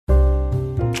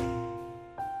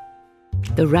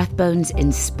the Rathbones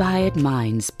Inspired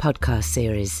Minds podcast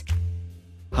series.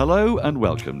 Hello and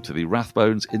welcome to the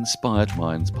Rathbones Inspired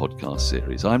Minds podcast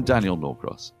series. I'm Daniel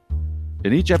Norcross.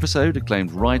 In each episode,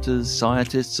 acclaimed writers,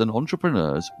 scientists and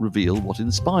entrepreneurs reveal what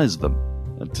inspires them.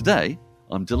 And today,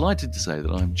 I'm delighted to say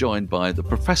that I'm joined by the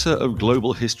Professor of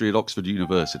Global History at Oxford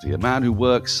University, a man who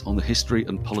works on the history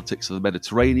and politics of the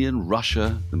Mediterranean,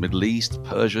 Russia, the Middle East,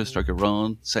 Persia,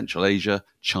 Iran, Central Asia,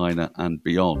 China and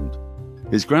beyond.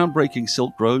 His groundbreaking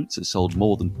Silk Roads has sold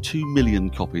more than 2 million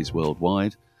copies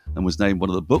worldwide and was named one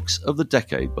of the books of the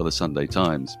decade by the Sunday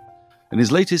Times. In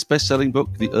his latest best-selling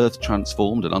book, The Earth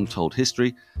Transformed, An Untold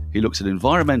History, he looks at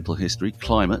environmental history,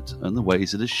 climate, and the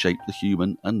ways it has shaped the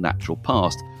human and natural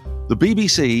past. The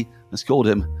BBC has called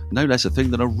him no less a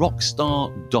thing than a rock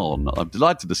star don. I'm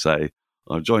delighted to say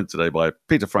I'm joined today by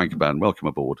Peter Frankopan. Welcome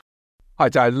aboard. Hi,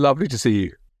 Dan. Lovely to see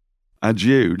you. And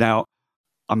you. Now,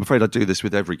 I'm afraid I do this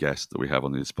with every guest that we have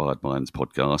on the Inspired Minds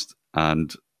podcast,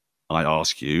 and I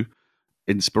ask you,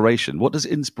 inspiration. What does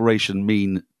inspiration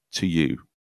mean to you?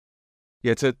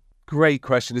 Yeah, it's a great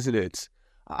question, isn't it?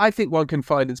 I think one can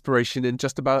find inspiration in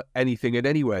just about anything and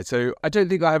anywhere. So I don't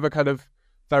think I have a kind of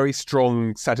very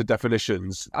strong set of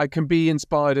definitions. I can be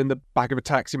inspired in the back of a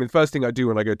taxi. I mean, the first thing I do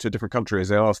when I go to a different country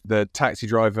is I ask the taxi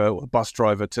driver or bus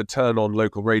driver to turn on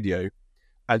local radio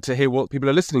and to hear what people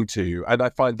are listening to. And I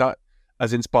find that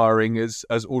as inspiring as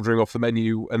ordering off the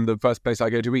menu and the first place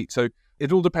I go to eat. So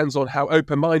it all depends on how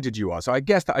open-minded you are. So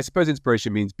I suppose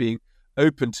inspiration means being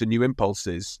open to new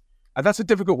impulses. And that's a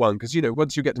difficult one because,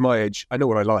 once you get to my age, I know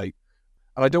what I like.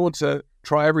 And I don't want to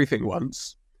try everything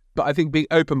once. But I think being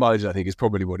open-minded, is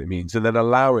probably what it means. And then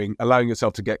allowing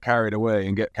yourself to get carried away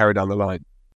and get carried down the line.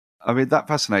 I mean, that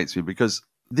fascinates me because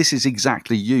this is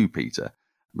exactly you, Peter.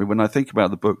 I mean, when I think about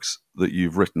the books that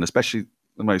you've written, especially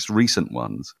the most recent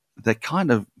ones, they're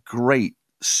kind of great,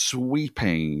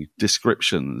 sweeping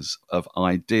descriptions of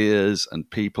ideas and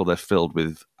people. They're filled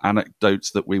with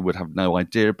anecdotes that we would have no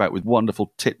idea about, with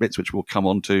wonderful tidbits, which we'll come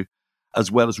on to,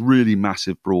 as well as really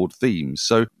massive, broad themes.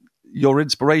 So your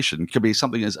inspiration can be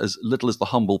something as little as the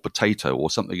humble potato or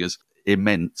something as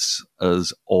immense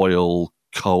as oil,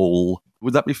 coal.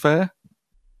 Would that be fair?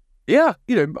 Yeah,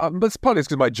 that's partly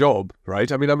because of my job,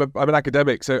 right? I mean, I'm an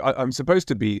academic, so I'm supposed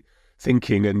to be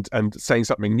thinking and saying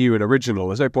something new and original.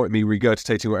 There's no point in me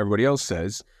regurgitating what everybody else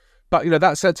says. But,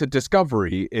 that sense of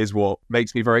discovery is what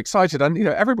makes me very excited. And,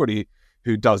 everybody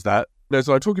who does that knows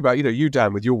what I'm talking about. You,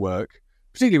 Dan, with your work,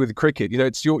 particularly with cricket,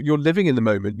 it's you're living in the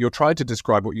moment. You're trying to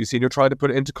describe what you see and you're trying to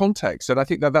put it into context. And I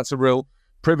think that's a real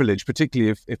privilege,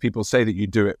 particularly if people say that you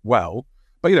do it well.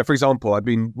 But, for example, I've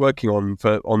been working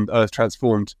on Earth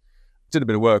Transformed, did a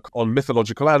bit of work on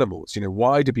mythological animals.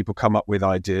 Why do people come up with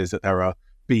ideas that there are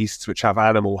beasts which have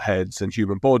animal heads and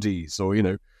human bodies, or,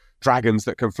 dragons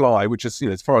that can fly, which is,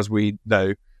 as far as we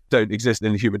know, don't exist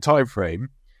in the human time frame.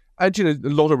 And, a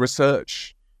lot of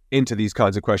research into these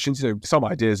kinds of questions. Some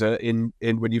ideas are in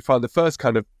when you find the first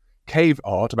kind of cave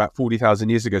art about 40,000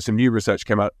 years ago. Some new research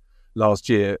came out last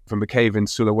year from a cave in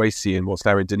Sulawesi in what's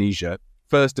now Indonesia.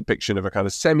 First depiction of a kind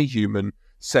of semi-human,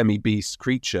 semi-beast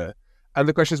creature. And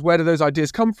the question is, where do those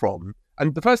ideas come from?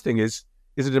 And the first thing is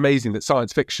it amazing that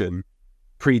science fiction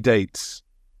predates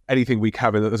anything we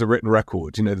have as a written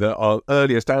record? That our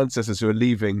earliest ancestors who are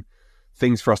leaving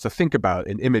things for us to think about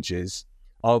in images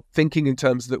are thinking in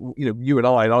terms that, you and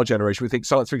I in our generation, we think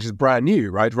science fiction is brand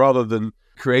new, right? Rather than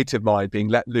creative mind being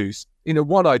let loose.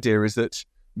 One idea is that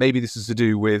maybe this is to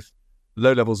do with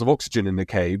low levels of oxygen in the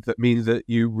cave that means that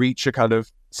you reach a kind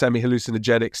of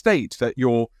semi-hallucinogenic state, that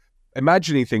you're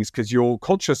imagining things because you're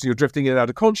conscious and you're drifting in and out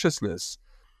of consciousness.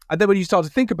 And then when you start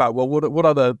to think about, well, what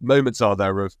other moments are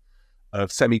there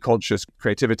of semi-conscious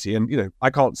creativity? And, I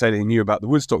can't say anything new about the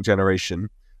Woodstock generation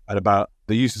and about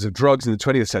the uses of drugs in the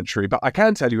 20th century, but I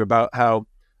can tell you about how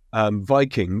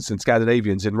Vikings and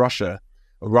Scandinavians in Russia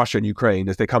and Ukraine,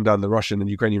 as they come down the Russian and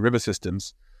Ukrainian river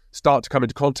systems, start to come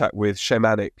into contact with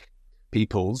shamanic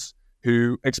peoples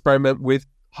who experiment with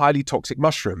highly toxic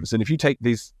mushrooms. And if you take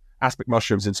these aspic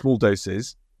mushrooms in small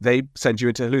doses, they send you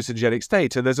into a hallucinogenic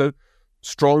state. And there's a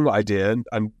strong idea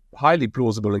and highly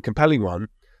plausible and compelling one.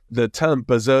 The term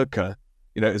berserker,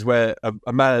 is where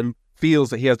a man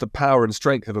feels that he has the power and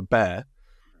strength of a bear.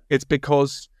 It's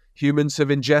because humans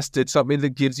have ingested something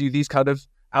that gives you these kind of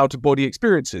out-of-body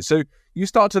experiences. So you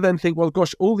start to then think, well,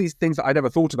 gosh, all these things that I never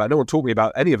thought about, no one taught me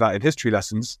about any of that in history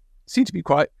lessons, seem to be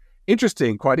quite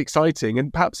interesting, quite exciting,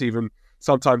 and perhaps even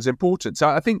sometimes important. So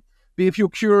I think if you're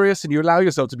curious and you allow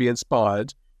yourself to be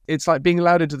inspired, it's like being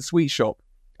allowed into the sweet shop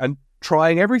and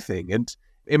trying everything. And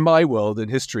in my world, in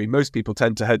history, most people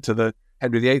tend to head to the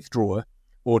Henry VIII drawer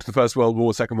or to the First World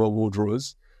War, Second World War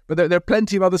drawers. But there are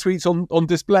plenty of other sweets on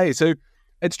display. So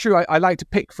it's true, I like to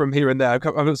pick from here and there. I've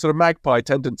a sort of magpie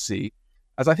tendency,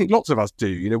 as I think lots of us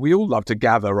do. We all love to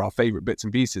gather our favourite bits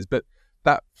and pieces, but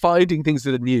that finding things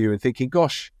that are new and thinking,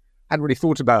 gosh, I hadn't really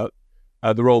thought about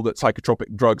the role that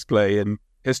psychotropic drugs play in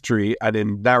history and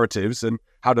in narratives, and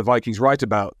how do Vikings write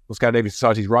about, or Scandinavian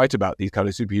societies write about these kind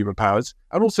of superhuman powers?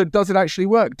 And also, does it actually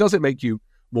work? Does it make you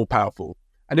more powerful?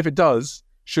 And if it does,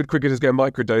 should cricketers go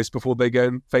microdose before they go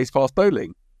and face fast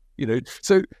bowling?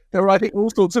 So there are, I think,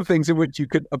 all sorts of things in which you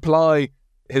could apply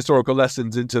historical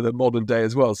lessons into the modern day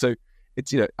as well. So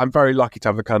it's, I'm very lucky to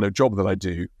have the kind of job that I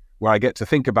do, where I get to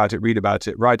think about it, read about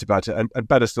it, write about it, and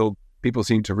better still, people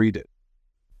seem to read it.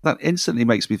 That instantly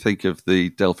makes me think of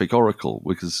the Delphic Oracle,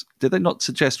 because did they not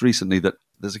suggest recently that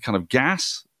there's a kind of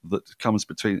gas that comes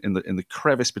in the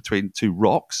crevice between two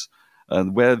rocks,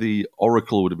 and where the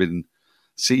oracle would have been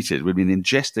seated, would have been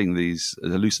ingesting these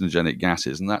hallucinogenic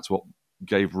gases, and that's what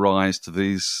gave rise to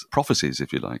these prophecies,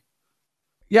 if you like.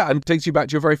 Yeah, and it takes you back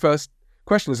to your very first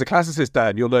question. As a classicist,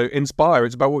 Dan, you'll know inspire,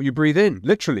 it's about what you breathe in,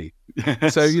 literally.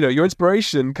 Yes. So, your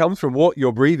inspiration comes from what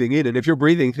you're breathing in. And if you're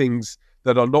breathing things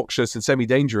that are noxious and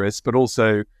semi-dangerous, but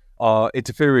also are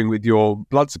interfering with your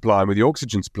blood supply and with your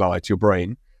oxygen supply to your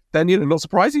brain, then, not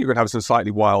surprising you're going to have some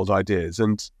slightly wild ideas.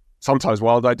 And sometimes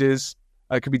wild ideas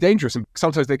can be dangerous, and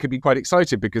sometimes they can be quite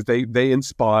exciting because they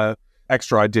inspire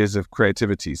extra ideas of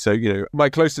creativity. So, my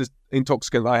closest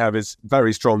intoxicant I have is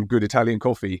very strong, good Italian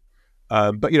coffee.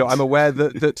 But, I'm aware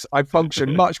that I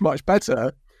function much, much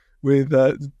better with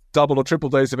double or triple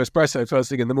dose of espresso first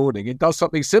thing in the morning. It does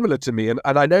something similar to me. And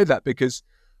I know that because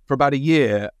for about a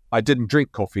year, I didn't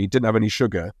drink coffee, didn't have any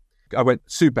sugar. I went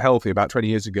super healthy about 20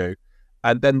 years ago.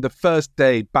 And then the first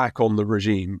day back on the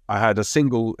regime, I had a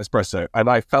single espresso and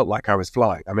I felt like I was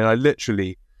flying. I mean, I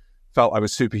literally felt I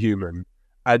was superhuman.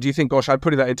 And you think, gosh, I'm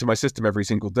putting that into my system every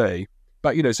single day.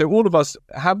 But, so all of us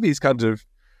have these kinds of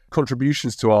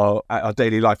contributions to our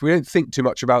daily life. We don't think too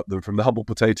much about them, from the humble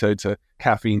potato to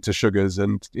caffeine to sugars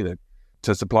and,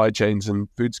 to supply chains and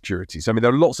food security. So, I mean,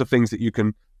 there are lots of things that you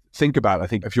can think about, I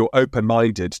think, if you're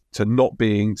open-minded to not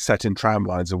being set in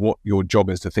tramlines of what your job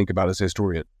is to think about as a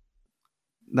historian.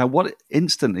 Now, what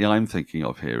instantly I'm thinking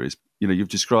of here is, you've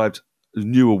described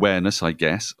new awareness, I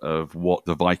guess, of what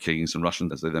the Vikings and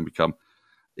Russians, as they then become,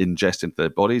 ingest into their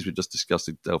bodies. We just discussed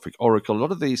the Delphic Oracle. A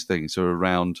lot of these things are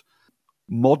around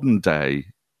modern day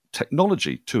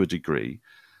technology to a degree,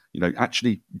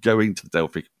 actually going to the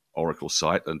Delphic Oracle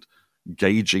site and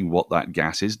gauging what that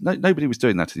gas is. Nobody was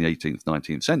doing that in the 18th,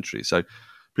 19th century. So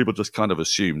people just kind of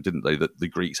assumed, didn't they, that the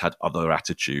Greeks had other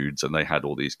attitudes and they had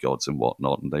all these gods and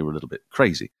whatnot, and they were a little bit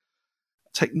crazy.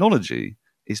 Technology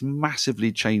is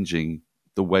massively changing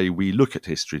the way we look at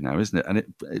history now, isn't it? And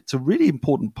it's a really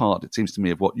important part, it seems to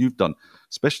me, of what you've done,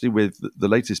 especially with the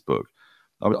latest book.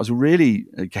 I was really,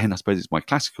 again, I suppose it's my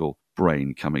classical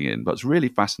brain coming in, but I was really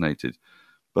fascinated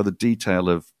by the detail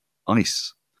of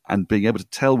ice and being able to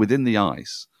tell within the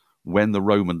ice when the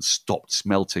Romans stopped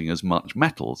smelting as much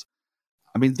metals.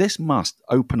 I mean, this must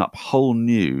open up whole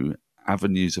new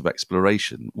avenues of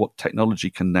exploration, what technology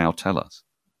can now tell us.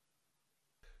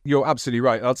 You're absolutely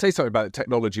right. I'll say something about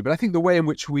technology, but I think the way in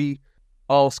which we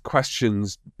ask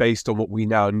questions based on what we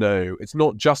now know, it's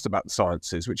not just about the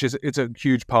sciences, which is it's a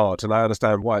huge part, and I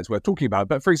understand why it's worth talking about.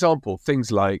 But for example,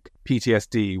 things like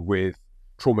PTSD with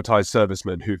traumatized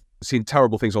servicemen who've seen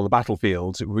terrible things on the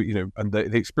battlefield, and the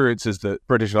experiences that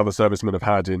British and other servicemen have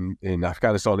had in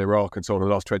Afghanistan, Iraq, and so on in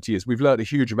the last 20 years. We've learned a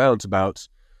huge amount about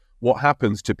what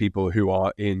happens to people who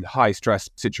are in high stress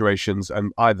situations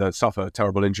and either suffer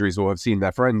terrible injuries or have seen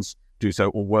their friends do so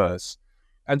or worse.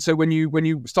 And so when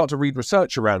you start to read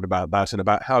research around about that and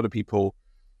about how do people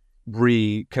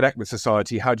reconnect with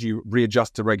society, how do you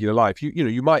readjust to regular life,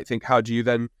 you might think, how do you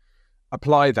then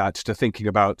apply that to thinking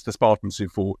about the Spartans who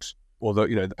fought, or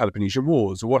the Peloponnesian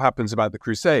Wars, or what happens about the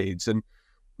Crusades? And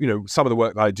some of the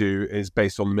work that I do is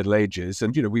based on the Middle Ages,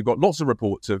 and we've got lots of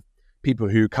reports of people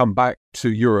who come back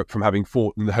to Europe from having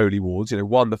fought in the Holy Wars.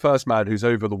 The first man who's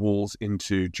over the walls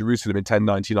into Jerusalem in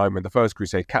 1099 when the First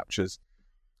Crusade captures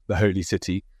the Holy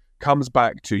City, comes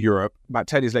back to Europe. About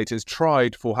 10 years later is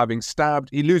tried for having stabbed.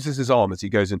 He loses his arm as he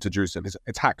goes into Jerusalem.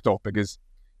 It's hacked off because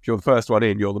if you're the first one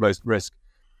in, you're the most at risk.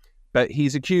 But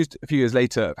he's accused a few years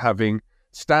later of having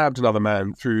stabbed another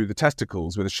man through the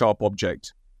testicles with a sharp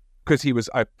object, because he was,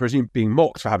 I presume, being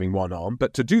mocked for having one arm.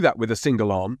 But to do that with a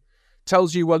single arm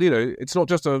tells you, well, it's not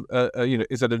just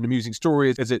is it an amusing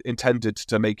story? Is it intended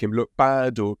to make him look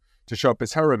bad or to show up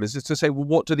his heroism? Is it to say, well,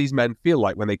 what do these men feel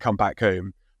like when they come back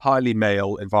home? Highly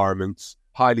male environments,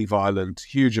 highly violent,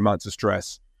 huge amounts of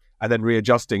stress, and then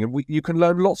readjusting. And you can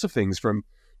learn lots of things from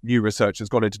new research has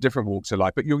gone into different walks of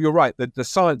life. But you're right, the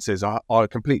sciences are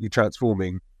completely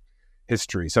transforming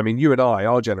history. So, I mean, you and I,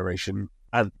 our generation,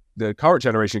 and the current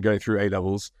generation going through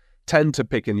A-levels tend to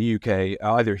pick in the UK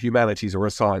either humanities or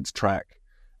a science track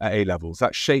at A-levels.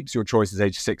 That shapes your choices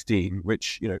age 16,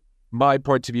 which, my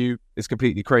point of view is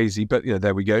completely crazy, but,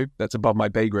 there we go. That's above my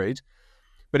pay grade.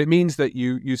 But it means that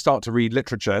you start to read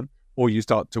literature or you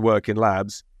start to work in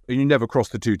labs and you never cross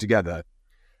the two together.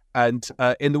 And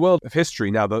in the world of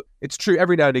history now, it's true,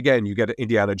 every now and again you get an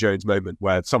Indiana Jones moment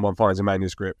where someone finds a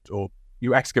manuscript or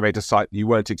you excavate a site that you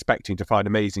weren't expecting to find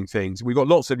amazing things. We've got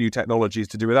lots of new technologies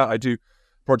to do with that. I do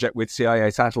a project with CIA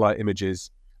satellite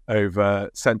images over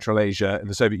Central Asia and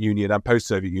the Soviet Union and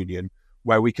post-Soviet Union,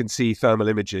 where we can see thermal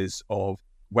images of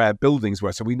where buildings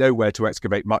were. So we know where to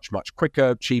excavate much, much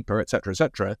quicker, cheaper, et cetera, et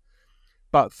cetera.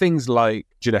 But things like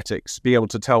genetics, being able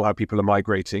to tell how people are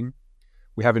migrating.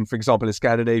 We have, for example, in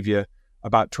Scandinavia,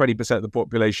 about 20% of the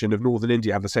population of northern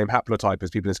India have the same haplotype as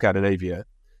people in Scandinavia.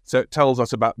 So it tells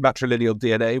us about matrilineal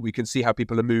DNA. We can see how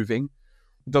people are moving.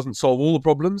 It doesn't solve all the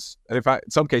problems. And in fact,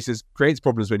 in some cases, creates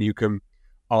problems when you can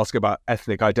ask about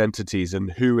ethnic identities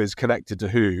and who is connected to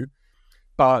who.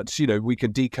 But, we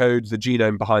can decode the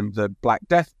genome behind the Black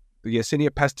Death, the Yersinia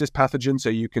pestis pathogen. So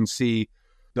you can see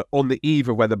that on the eve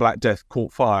of when the Black Death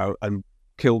caught fire and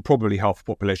killed probably half the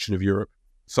population of Europe.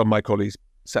 Some of my colleagues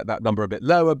set that number a bit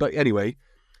lower. But anyway,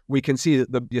 we can see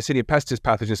that the Yersinia pestis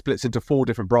pathogen splits into 4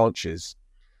 different branches.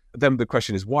 Then the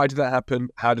question is, why did that happen?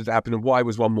 How did it happen? And why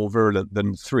was one more virulent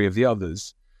than 3 of the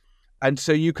others? And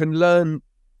so you can learn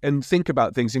and think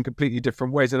about things in completely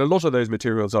different ways. And a lot of those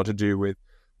materials are to do with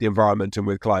the environment and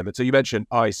with climate. So you mentioned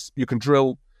ice. You can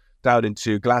drill down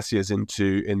into glaciers in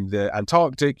the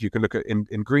Antarctic. You can look at in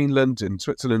Greenland, in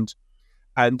Switzerland.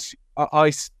 And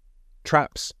ice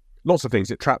traps lots of things.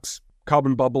 It traps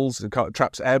carbon bubbles, it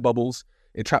traps air bubbles,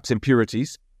 it traps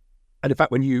impurities. And in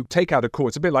fact, when you take out a core,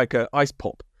 it's a bit like an ice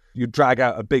pop. You drag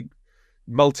out a big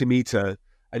multimeter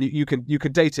and you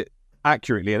can date it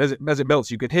accurately. And as it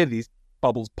melts, you can hear these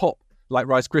bubbles pop like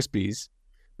Rice Krispies,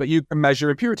 but you can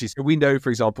measure impurities. So we know, for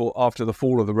example, after the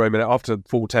fall of the Roman, after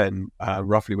 410,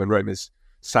 roughly when Rome is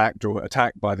sacked or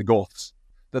attacked by the Goths,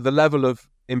 that the level of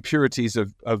impurities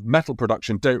of metal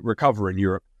production don't recover in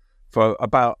Europe for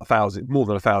about more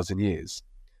than 1,000 years.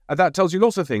 And that tells you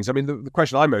lots of things. I mean, the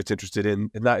question I'm most interested in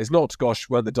that is not, gosh,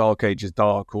 weren't the Dark Ages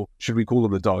dark, or should we call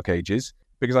them the Dark Ages?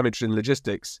 Because I'm interested in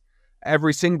logistics.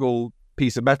 Every single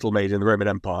piece of metal made in the Roman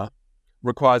Empire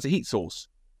requires a heat source.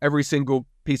 Every single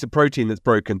piece of protein that's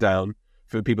broken down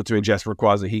for people to ingest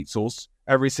requires a heat source.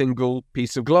 Every single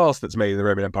piece of glass that's made in the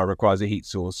Roman Empire requires a heat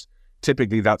source.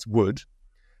 Typically, that's wood.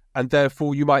 And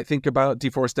therefore, you might think about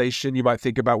deforestation. You might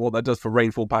think about what that does for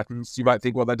rainfall patterns. You might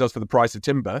think what that does for the price of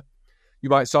timber. You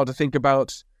might start to think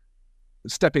about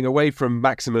stepping away from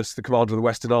Maximus, the commander of the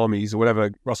Western armies, or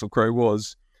whatever Russell Crowe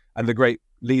was, and the great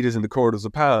leaders in the corridors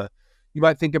of power. You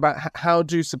might think about how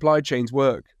do supply chains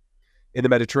work in the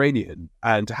Mediterranean,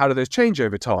 and how do those change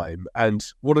over time, and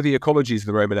what are the ecologies of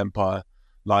the Roman Empire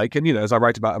like? And, as I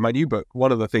write about in my new book,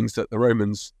 one of the things that the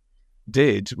Romans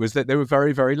did was that they were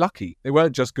very, very lucky. They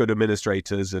weren't just good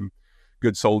administrators and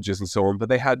good soldiers and so on, but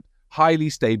they had highly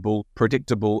stable,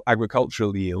 predictable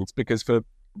agricultural yields, because for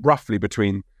roughly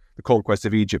between the conquest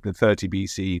of Egypt in 30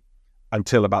 BC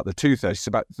until about the 230s,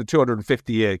 about the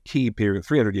 250-year key period,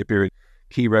 300-year period,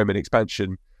 key Roman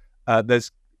expansion,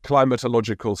 there's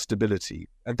climatological stability.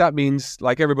 And that means,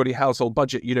 like everybody household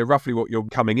budget, you know roughly what you're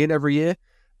coming in every year,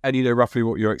 and you know roughly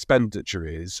what your expenditure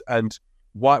is. And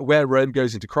where Rome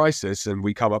goes into crisis, and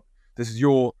we come up, this is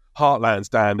your heartlands,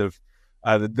 Dan, of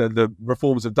the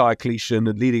reforms of Diocletian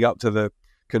and leading up to the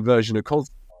conversion of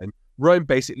Constantine. Rome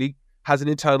basically has an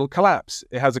internal collapse.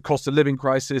 It has a cost of living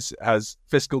crisis, it has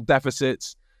fiscal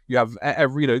deficits. You have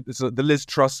the Liz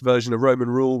Truss version of Roman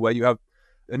rule, where you have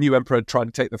a new emperor trying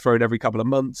to take the throne every couple of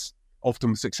months,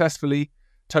 often successfully.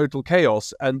 Total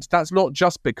chaos. And that's not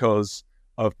just because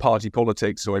of party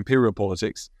politics or imperial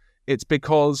politics. It's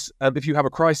because if you have a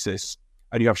crisis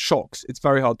and you have shocks, it's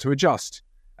very hard to adjust.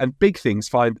 And big things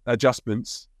find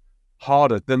adjustments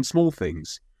harder than small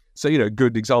things. So,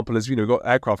 good example is, we've got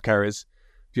aircraft carriers.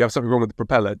 If you have something wrong with the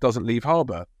propeller, it doesn't leave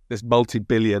harbour. This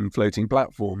multi-billion floating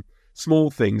platform. Small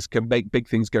things can make big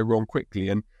things go wrong quickly.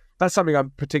 And that's something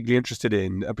I'm particularly interested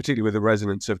in, particularly with the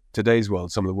resonance of today's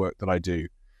world, some of the work that I do.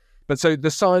 But so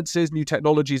the sciences, new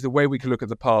technologies, the way we can look at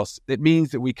the past, it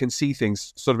means that we can see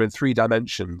things sort of in 3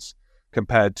 dimensions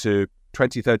compared to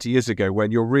 20, 30 years ago,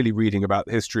 when you're really reading about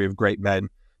the history of great men,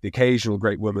 the occasional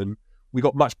great woman. We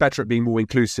got much better at being more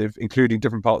inclusive, including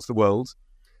different parts of the world.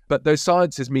 But those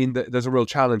sciences mean that there's a real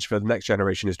challenge for the next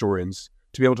generation historians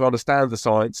to be able to understand the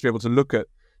science, to be able to look at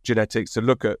genetics, to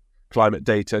look at climate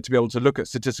data, to be able to look at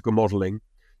statistical modelling,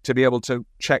 to be able to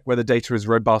check whether data is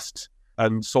robust,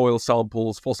 and soil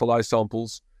samples, fossilized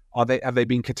samples, have they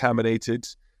been contaminated?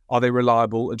 Are they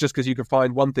reliable? And just because you can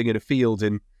find one thing in a field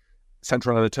in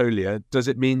central Anatolia, does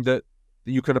it mean that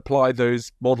you can apply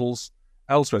those models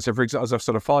elsewhere? So, for example, as a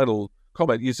sort of final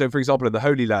comment, for example, in the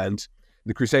Holy Land,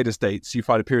 the Crusader states, you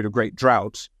find a period of great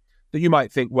drought that you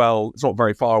might think, well, it's not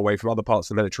very far away from other parts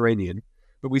of the Mediterranean,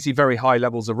 but we see very high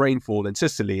levels of rainfall in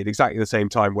Sicily at exactly the same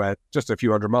time, where just a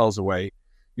few hundred miles away,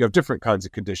 you have different kinds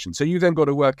of conditions. So you then got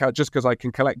to work out, just because I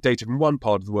can collect data from one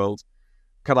part of the world,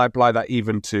 can I apply that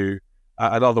even to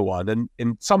another one? And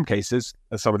in some cases,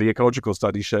 as some of the ecological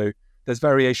studies show, there's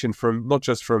variation from not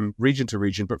just from region to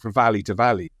region, but from valley to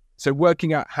valley. So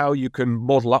working out how you can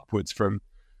model upwards from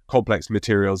complex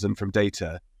materials and from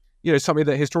data, something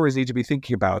that historians need to be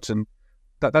thinking about. And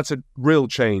that's a real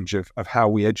change of how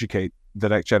we educate the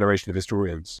next generation of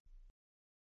historians.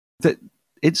 That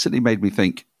instantly made me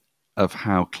think of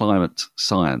how climate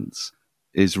science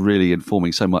is really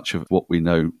informing so much of what we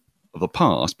know of the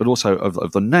past, but also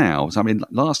of the now. So, I mean,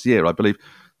 last year, I believe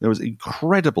there was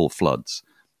incredible floods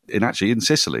in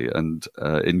Sicily and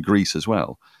in Greece as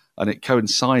well. And it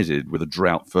coincided with a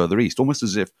drought further east, almost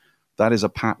as if that is a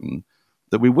pattern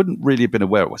that we wouldn't really have been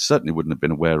aware of, certainly wouldn't have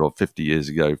been aware of 50 years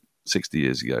ago, 60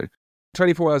 years ago.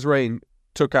 24 hours rain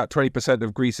took out 20%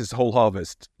 of Greece's whole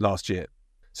harvest last year.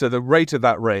 So the rate of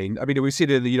that rain, I mean, we've seen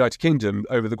it in the United Kingdom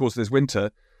over the course of this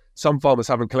winter. Some farmers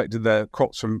haven't collected their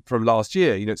crops from last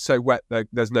year. It's so wet that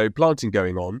there's no planting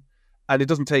going on. And it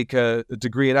doesn't take a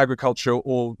degree in agriculture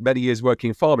or many years working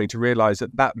in farming to realize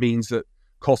that means that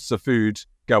costs of food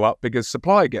go up because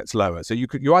supply gets lower. So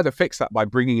you either fix that by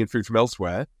bringing in food from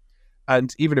elsewhere.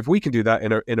 And even if we can do that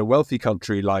in a wealthy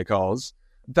country like ours,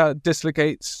 that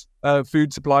dislocates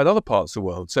food supply in other parts of the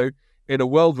world. So in a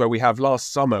world where we have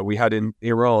last summer, we had in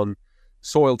Iran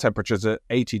soil temperatures at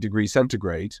 80 degrees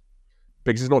centigrade,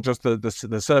 because it's not just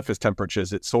the surface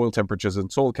temperatures, it's soil temperatures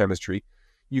and soil chemistry.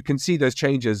 You can see those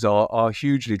changes are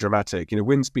hugely dramatic.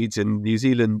 Wind speeds in New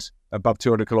Zealand above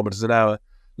 200 kilometers an hour.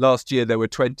 Last year, there were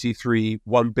 23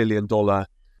 $1 billion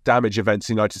damage events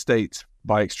in the United States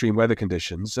by extreme weather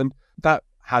conditions. And that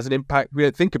has an impact. We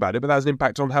don't think about it, but that has an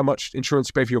impact on how much insurance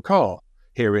you pay for your car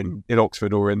here in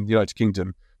Oxford or in the United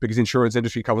Kingdom, because the insurance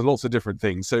industry covers lots of different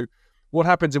things. So what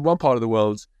happens in one part of the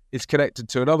world is connected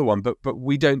to another one, but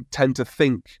we don't tend to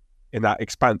think in that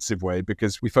expansive way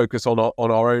because we focus on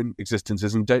our own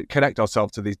existences and don't connect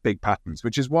ourselves to these big patterns,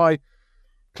 which is why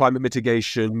climate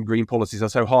mitigation, green policies are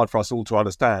so hard for us all to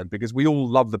understand, because we all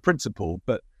love the principle,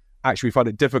 but actually we find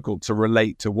it difficult to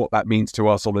relate to what that means to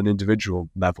us on an individual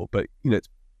level. But, it's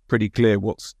pretty clear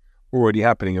what's already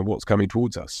happening and what's coming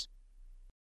towards us.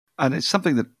 And it's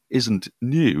something that isn't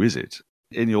new, is it?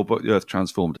 In your book, The Earth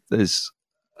Transformed, there's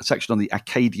a section on the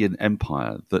Akkadian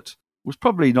Empire that was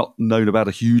probably not known about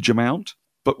a huge amount,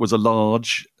 but was a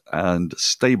large and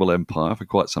stable empire for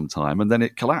quite some time. And then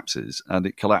it collapses,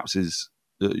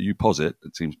 you posit,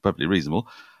 it seems perfectly reasonable,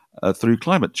 through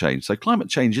climate change. So climate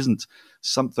change isn't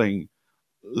something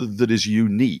that is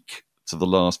unique to the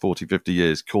last 40, 50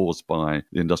 years caused by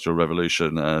the Industrial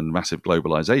Revolution and massive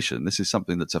globalization. This is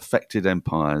something that's affected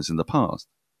empires in the past.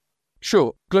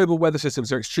 Sure. Global weather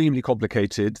systems are extremely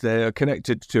complicated. They're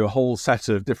connected to a whole set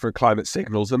of different climate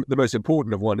signals. The most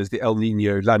important of one is the El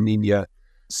Niño, La Niña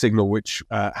signal, which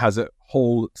has a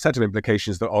whole set of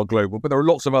implications that are global. But there are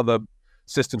lots of other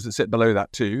systems that sit below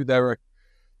that too. There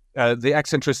are the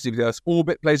eccentricity of the Earth's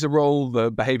orbit plays a role,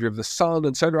 the behavior of the sun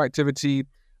and solar activity,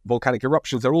 volcanic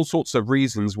eruptions. There are all sorts of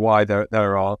reasons why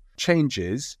there are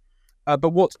changes. But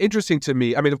what's interesting to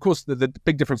me, I mean, of course, the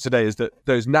big difference today is that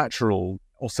those natural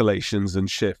oscillations and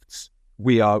shifts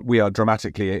we are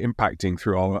dramatically impacting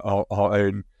through our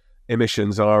own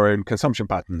emissions and our own consumption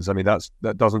patterns. I mean,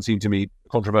 that doesn't seem to me a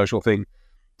controversial thing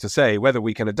to say. Whether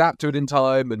we can adapt to it in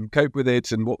time and cope with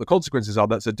it and what the consequences are,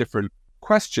 that's a different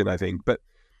question, I think. But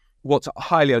what's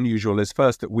highly unusual is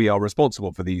first that we are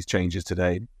responsible for these changes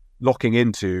today, locking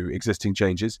into existing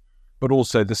changes, but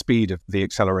also the speed of the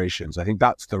accelerations. I think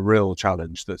that's the real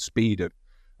challenge, the speed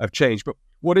of change. But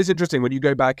what is interesting, when you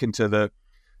go back into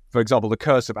for example, the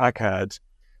curse of Akkad,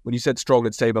 when you said strong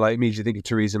and stable, I immediately think of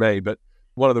Theresa May, but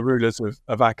one of the rulers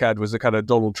of Akkad was a kind of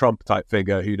Donald Trump type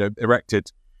figure who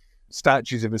erected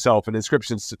statues of himself and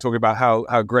inscriptions talking about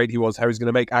how great he was, how he's going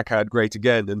to make Akkad great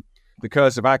again. And the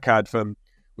curse of Akkad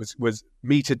was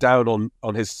meted down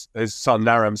on his son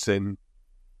Naram-Sin,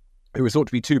 who was thought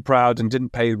to be too proud and didn't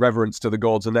pay reverence to the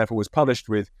gods and therefore was punished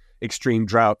with extreme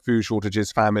drought, food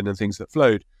shortages, famine and things that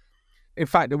flowed. In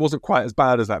fact, it wasn't quite as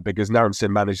bad as that because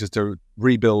Naram-Sin manages to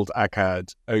rebuild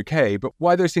Akkad okay. But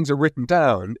why those things are written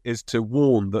down is to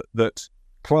warn that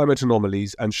climate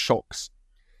anomalies and shocks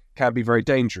can be very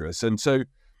dangerous. And so,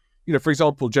 for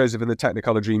example, Joseph in the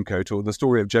Technicolor Dreamcoat, or the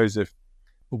story of Joseph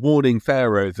warning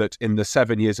Pharaoh that in the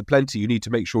 7 years of plenty, you need to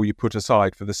make sure you put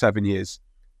aside for the 7 years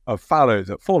of fallow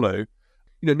that follow.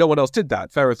 No one else did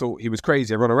that. Pharaoh thought he was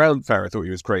crazy. Everyone around Pharaoh thought he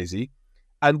was crazy.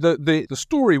 And the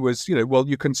story was, well,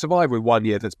 you can survive with 1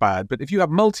 year that's bad, but if you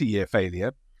have multi-year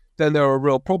failure, then there are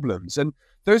real problems. And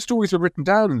those stories were written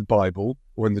down in the Bible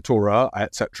or in the Torah,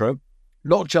 etc.,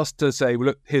 not just to say, well,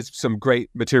 look, here's some great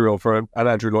material for an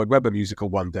Andrew Lloyd Webber musical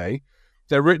one day.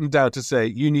 They're written down to say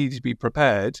you need to be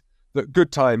prepared that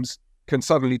good times can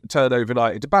suddenly turn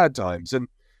overnight into bad times. And,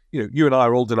 you and I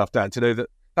are old enough, Dan, to know that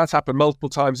that's happened multiple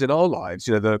times in our lives.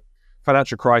 The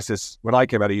financial crisis when I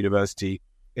came out of university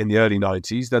in the early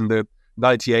 90s, then the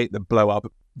 98, the blow up,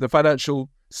 the financial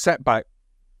setback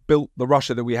built the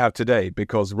Russia that we have today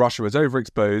because Russia was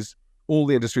overexposed, all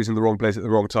the industries in the wrong place at the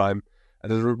wrong time,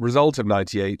 and as a result of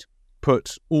 98,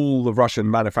 put all the Russian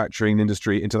manufacturing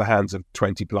industry into the hands of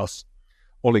 20 plus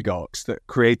oligarchs that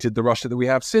created the Russia that we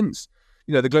have since.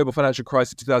 The global financial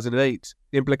crisis of 2008,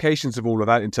 the implications of all of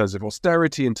that in terms of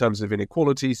austerity, in terms of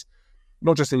inequalities,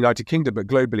 not just in the United Kingdom, but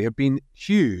globally, have been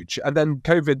huge. And then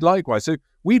COVID likewise. So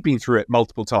we've been through it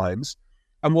multiple times.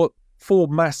 And what 4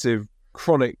 massive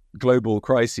chronic global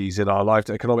crises in our life,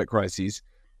 economic crises.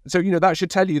 So, that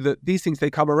should tell you that these things, they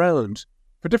come around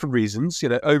for different reasons,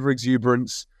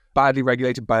 over-exuberance, badly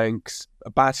regulated banks,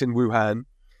 a bat in Wuhan,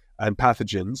 and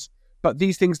pathogens. But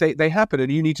these things, they happen,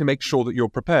 and you need to make sure that you're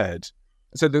prepared.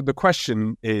 So the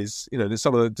question is, there's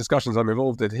some of the discussions I'm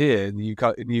involved in here in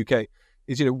the UK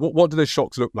is, what do those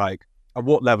shocks look like, and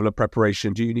what level of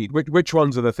preparation do you need? Which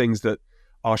ones are the things that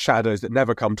are shadows that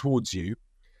never come towards you?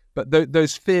 But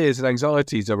those fears and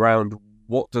anxieties around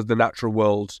what does the natural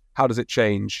world, how does it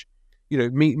change,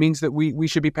 means that we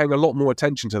should be paying a lot more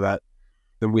attention to that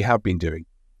than we have been doing.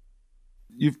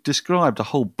 You've described a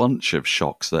whole bunch of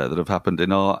shocks there that have happened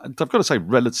in our, I've got to say,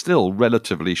 still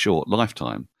relatively short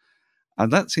lifetime.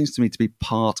 And that seems to me to be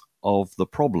part of the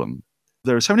problem.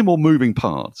 There are so many more moving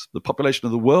parts. The population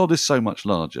of the world is so much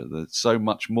larger. There's so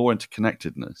much more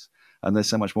interconnectedness, and there's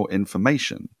so much more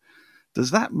information.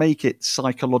 Does that make it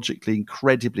psychologically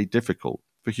incredibly difficult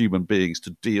for human beings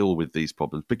to deal with these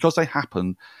problems? Because they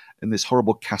happen in this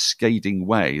horrible cascading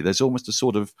way, there's almost a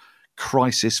sort of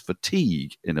crisis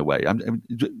fatigue in a way.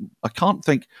 I can't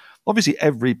think, obviously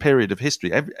every period of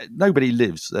history, nobody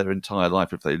lives their entire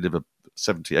life, if they live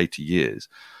 70, 80 years,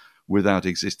 without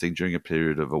existing during a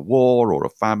period of a war or a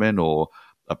famine or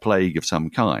a plague of some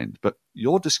kind. But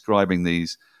you're describing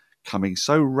these coming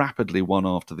so rapidly one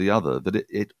after the other that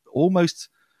it almost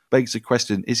begs the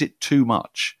question, is it too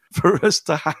much for us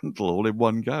to handle all in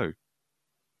one go?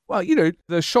 Well,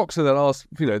 the shocks of the last,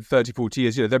 30, 40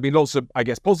 years, there have been lots of, I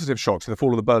guess, positive shocks. The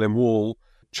fall of the Berlin Wall,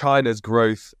 China's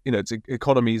growth, its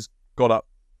economy's gone up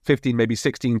 15, maybe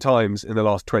 16 times in the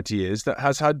last 20 years.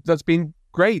 That's been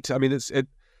great. I mean, it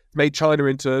made China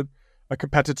into a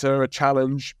competitor, a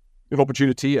challenge, an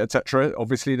opportunity, etc.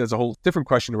 Obviously, there's a whole different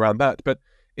question around that, but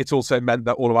it's also meant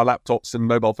that all of our laptops and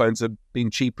mobile phones have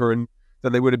been cheaper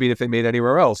than they would have been if they made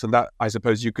anywhere else. And that, I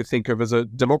suppose, you could think of as a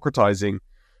democratizing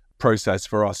process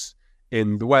for us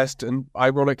in the West. And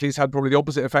ironically, it's had probably the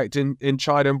opposite effect in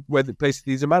China, where the places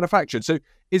these are manufactured. So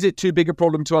is it too big a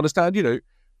problem to understand?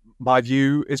 My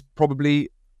view is probably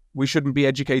we shouldn't be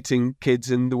educating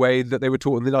kids in the way that they were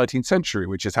taught in the 19th century,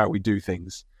 which is how we do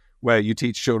things, where you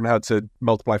teach children how to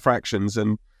multiply fractions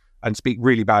and speak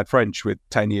really bad French with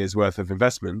 10 years worth of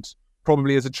investment.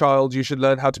 Probably as a child, you should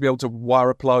learn how to be able to wire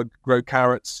a plug, grow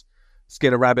carrots,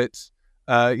 skin a rabbit,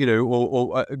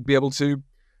 or be able to,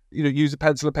 use a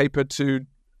pencil and paper to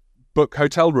book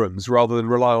hotel rooms rather than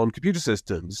rely on computer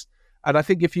systems. And I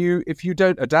think if you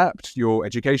don't adapt your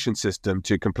education system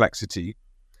to complexity,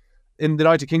 in the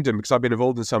United Kingdom, because I've been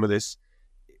involved in some of this,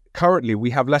 currently we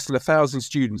have less than 1,000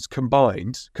 students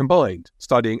combined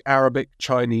studying Arabic,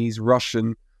 Chinese,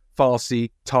 Russian, Farsi,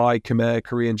 Thai, Khmer,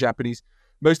 Korean, Japanese.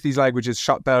 Most of these languages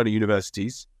shut down at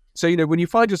universities. So, when you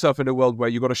find yourself in a world where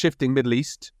you've got a shifting Middle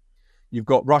East, you've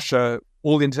got Russia,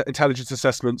 all the intelligence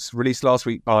assessments released last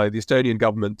week by the Estonian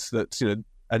government that,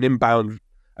 an inbound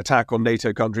attack on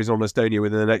NATO countries on Estonia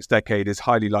within the next decade is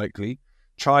highly likely.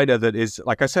 China, that is,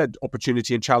 like I said,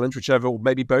 opportunity and challenge, whichever, or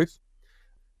maybe both.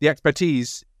 The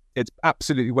expertise, it's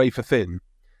absolutely wafer thin.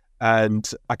 And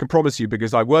I can promise you,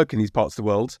 because I work in these parts of the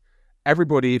world,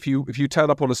 everybody, if you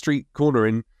turn up on a street corner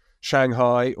in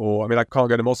Shanghai, or, I can't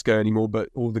go to Moscow anymore,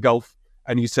 or the Gulf,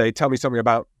 and you say, tell me something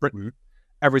about Britain,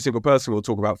 every single person will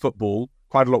talk about football.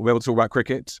 Quite a lot will be able to talk about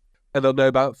cricket. And they'll know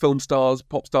about film stars,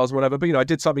 pop stars, and whatever. But, I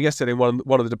did something yesterday in one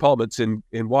of the departments in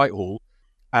Whitehall,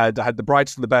 and I had the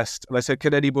brightest and the best. And I said,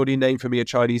 can anybody name for me a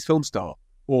Chinese film star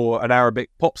or an Arabic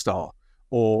pop star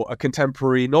or a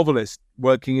contemporary novelist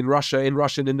working in Russia, in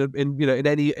Russian, in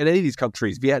any of these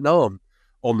countries, Vietnam,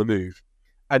 on the move?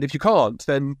 And if you can't,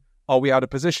 then are we out of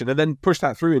position? And then push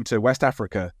that through into West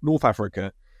Africa, North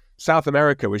Africa, South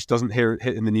America, which doesn't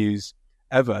hit in the news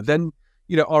ever. Then,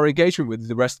 our engagement with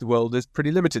the rest of the world is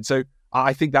pretty limited. So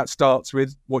I think that starts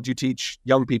with what do you teach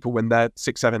young people when they're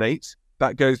 6, 7, 8?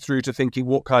 That goes through to thinking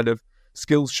what kind of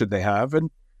skills should they have. And,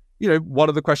 one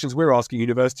of the questions we're asking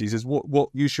universities is what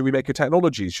use should we make of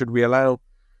technology? Should we allow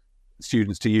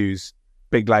students to use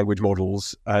big language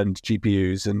models and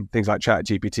GPUs and things like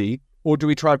ChatGPT? Or do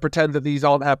we try and pretend that these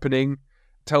aren't happening,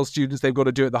 tell students they've got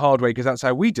to do it the hard way because that's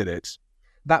how we did it?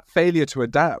 That failure to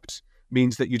adapt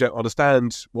means that you don't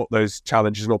understand what those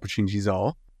challenges and opportunities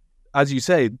are. As you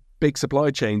say, big supply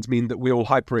chains mean that we're all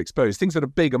hyper-exposed. Things that are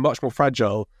big are much more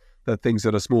fragile than things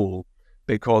that are small,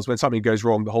 because when something goes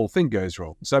wrong, the whole thing goes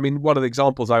wrong. So, one of the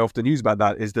examples I often use about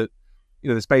that is that,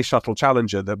 the Space Shuttle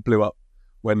Challenger that blew up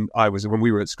when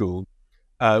we were at school,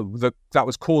 that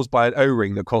was caused by an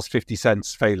O-ring that cost 50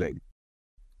 cents failing.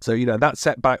 So, that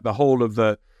set back the whole of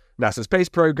the NASA space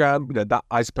program. That,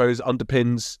 I suppose,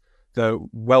 underpins the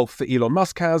wealth that Elon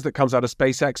Musk has that comes out of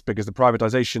SpaceX, because the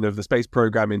privatization of the space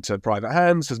program into private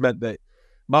hands has meant that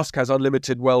Musk has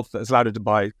unlimited wealth that has allowed him to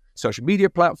buy social media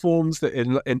platforms that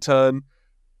in turn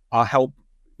help,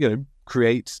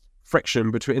 create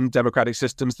friction between democratic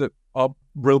systems that are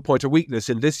real point of weakness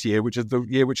in this year, which is the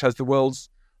year which has the world's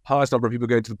highest number of people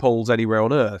going to the polls anywhere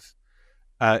on Earth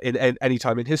in any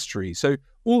time in history. So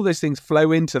all those things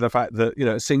flow into the fact that,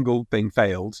 a single thing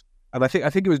failed. And I think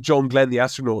it was John Glenn, the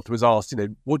astronaut, who was asked,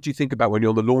 what do you think about when you're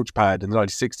on the launch pad in the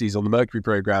 1960s on the Mercury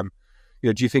program?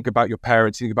 Do you think about your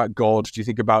parents? Do you think about God? Do you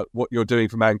think about what you're doing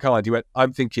for mankind? He went,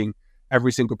 I'm thinking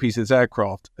every single piece of this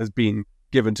aircraft has been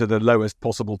given to the lowest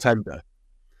possible tender,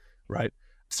 right?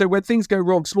 So when things go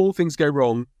wrong, small things go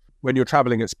wrong, when you're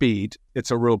traveling at speed,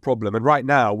 it's a real problem. And right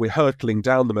now we're hurtling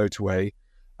down the motorway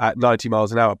at 90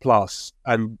 miles an hour plus,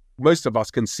 and most of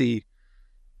us can see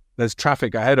there's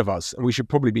traffic ahead of us, and we should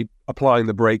probably be applying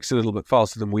the brakes a little bit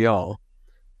faster than we are.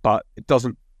 But it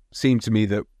doesn't seem to me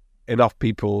that enough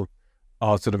people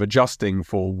are sort of adjusting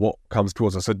for what comes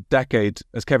towards us. A decade,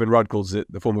 as Kevin Rudd calls it,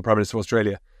 the former Prime Minister of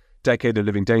Australia, decade of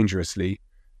living dangerously,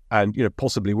 and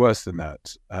possibly worse than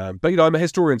that. But I'm a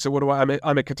historian, so what do I'm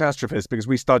a catastrophist, because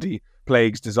we study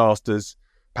plagues, disasters,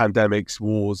 pandemics,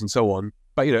 wars, and so on.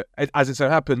 But as it so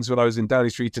happens, when I was in Downing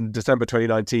Street in December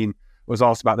 2019, was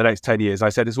asked about the next 10 years. I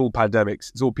said, it's all pandemics,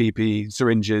 it's all PPE,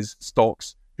 syringes,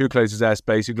 stocks, who closes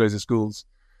airspace, who closes schools.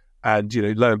 And,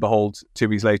 lo and behold, 2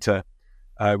 weeks later,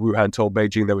 Wuhan told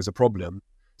Beijing there was a problem.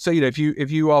 So, if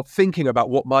you are thinking about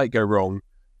what might go wrong,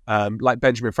 like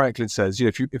Benjamin Franklin says,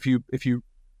 if you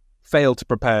fail to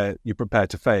prepare, you prepare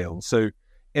to fail. So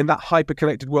in that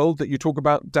hyper-connected world that you talk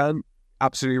about, Dan,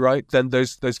 absolutely right, then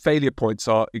those failure points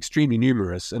are extremely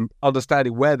numerous, and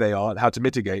understanding where they are and how to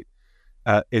mitigate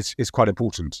is quite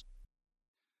important.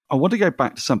 I want to go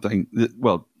back to something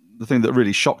the thing that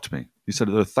really shocked me. You said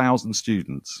there are 1,000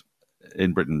 students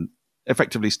in Britain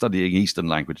effectively studying Eastern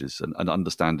languages and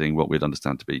understanding what we'd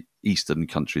understand to be Eastern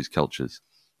countries' cultures.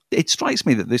 It strikes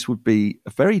me that this would be a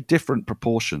very different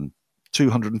proportion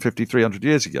 250, 300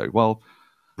 years ago. While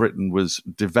Britain was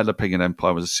developing an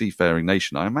empire, was a seafaring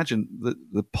nation, I imagine that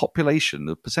the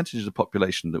percentage of the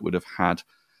population that would have had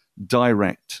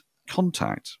direct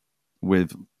contact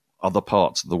with other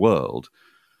parts of the world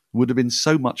would have been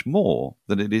so much more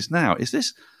than it is now. Is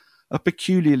this a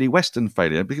peculiarly Western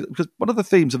failure? Because one of the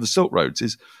themes of the Silk Roads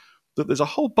is that there's a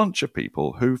whole bunch of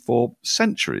people who for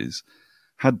centuries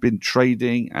had been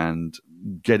trading and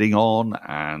getting on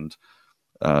and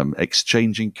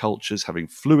exchanging cultures, having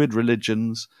fluid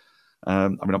religions.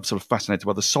 I'm sort of fascinated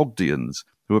by the Sogdians,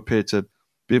 who appear to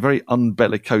be a very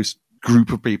unbellicose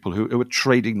group of people who are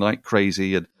trading like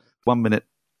crazy. And 1 minute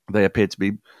they appear to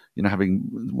be,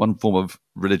 having one form of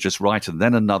religious rite and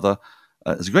then another.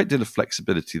 There's a great deal of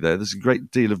flexibility there. There's a great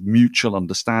deal of mutual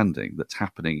understanding that's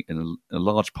happening in a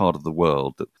large part of the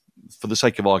world that, for the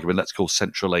sake of argument, let's call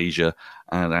Central Asia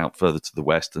and out further to the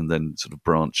west, and then sort of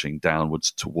branching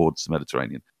downwards towards the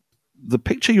Mediterranean. The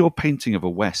picture you're painting of a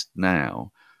West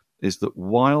now is that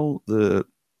while the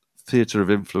theatre of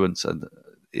influence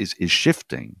is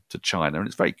shifting to China, and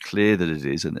it's very clear that it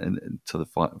is, and to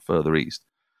the further east,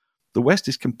 the West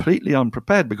is completely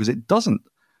unprepared because it doesn't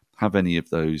have any of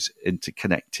those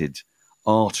interconnected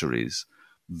arteries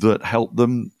that help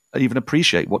them even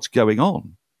appreciate what's going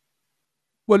on.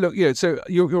 Well, look, so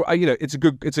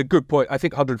it's a good point. I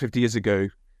think 150 years ago,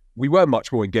 we were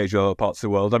much more engaged with other parts of the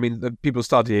world. I mean, the people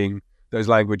studying those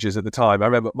languages at the time. I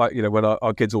remember, when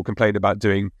our kids all complained about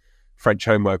doing French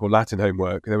homework or Latin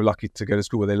homework, they were lucky to go to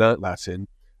school where they learnt Latin.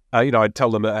 I'd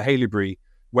tell them at Haileybury,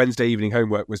 Wednesday evening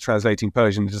homework was translating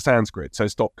Persian into Sanskrit, so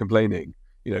stop complaining.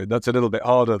 That's a little bit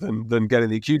harder than getting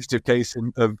the accusative case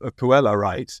of Puella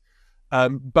right.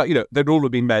 But they'd all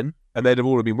have been men, and they'd have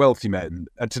all have been wealthy men.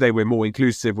 And today we're more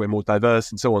inclusive, we're more diverse,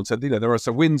 and so on. So there are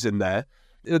some wins in there.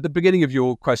 At the beginning of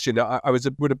your question, I would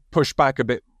have pushed back a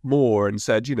bit more and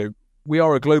said, we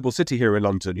are a global city here in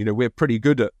London. We're pretty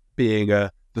good at being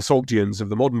the Sogdians of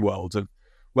the modern world, of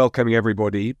welcoming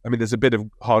everybody. I mean, there's a bit of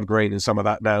hard grain in some of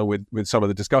that now with some of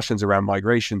the discussions around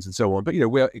migrations and so on. But,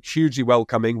 we're hugely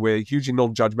welcoming. We're hugely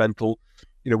non-judgmental.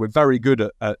 We're very good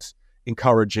at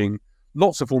encouraging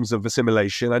lots of forms of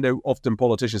assimilation. I know often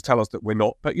politicians tell us that we're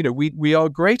not, but, we are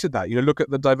great at that. Look at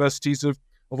the diversities of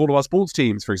all of our sports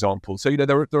teams, for example. So,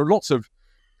 there are lots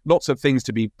of things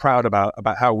to be proud about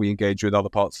how we engage with other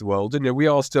parts of the world. And, we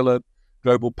are still a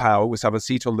global power. We have a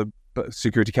seat on the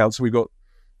Security Council. We've got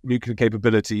nuclear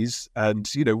capabilities, and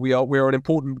we are an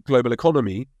important global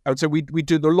economy, and so we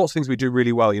do, there are lots of things we do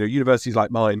really well. Universities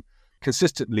like mine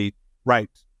consistently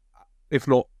ranked, if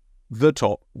not the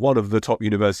top, one of the top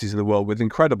universities in the world with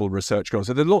incredible research going on.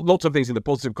 So there are lots of things in the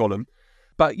positive column,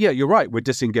 but yeah, you're right, we're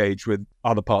disengaged with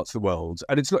other parts of the world,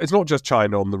 and it's not just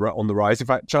China on the rise. In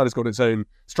fact, China's got its own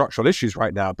structural issues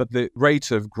right now, but the rate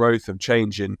of growth of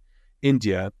change in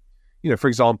India. For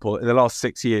example, in the last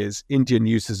 6 years, Indian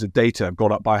uses of data have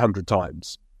gone up by 100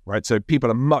 times, right? So people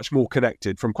are much more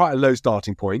connected from quite a low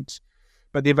starting point.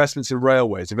 But the investments in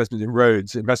railways, investments in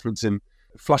roads, investments in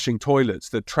flushing toilets,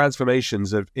 the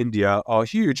transformations of India are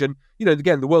huge. And,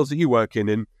 again, the worlds that you work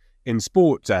in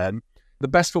sport, Dan, the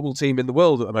best football team in the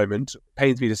world at the moment,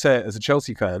 pains me to say it as a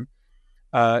Chelsea fan,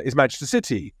 is Manchester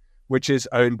City, which is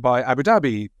owned by Abu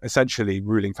Dhabi, essentially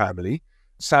ruling family.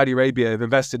 Saudi Arabia have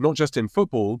invested not just in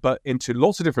football, but into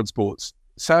lots of different sports.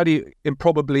 Saudi,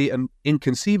 improbably and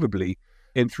inconceivably,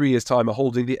 in 3 years' time, are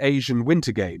holding the Asian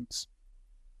Winter Games.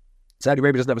 Saudi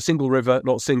Arabia doesn't have a single river,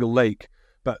 not a single lake,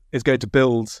 but is going to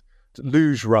build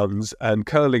luge runs and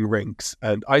curling rinks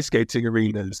and ice skating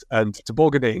arenas and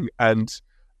tobogganing and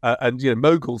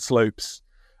mogul slopes.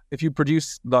 If you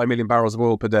produce 9 million barrels of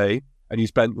oil per day, and you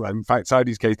spend, in fact,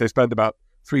 Saudi's case, they spend about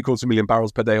 750,000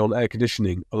 barrels per day on air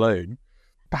conditioning alone.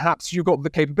 Perhaps you've got the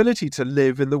capability to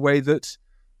live in the way that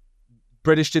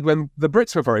British did when the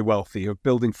Brits were very wealthy, of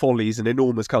building follies and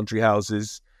enormous country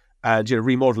houses and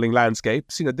remodeling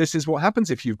landscapes. This is what happens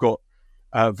if you've got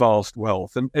vast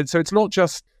wealth. And so it's not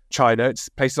just China, it's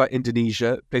places like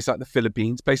Indonesia, places like the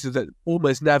Philippines, places that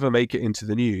almost never make it into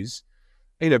the news.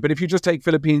 But if you just take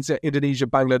Philippines, Indonesia,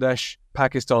 Bangladesh,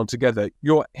 Pakistan together,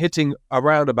 you're hitting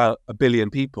around about 1 billion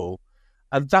people.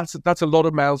 And that's a lot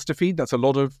of mouths to feed. That's a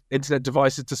lot of internet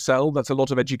devices to sell. That's a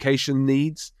lot of education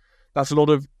needs. That's a lot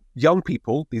of young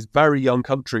people, these very young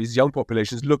countries, young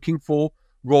populations, looking for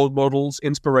role models,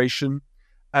 inspiration,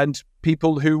 and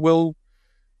people who will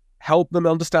help them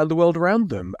understand the world around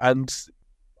them. And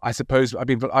I suppose I'd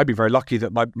be very lucky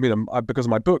that because of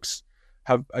my books,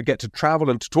 I get to travel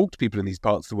and to talk to people in these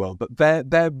parts of the world. But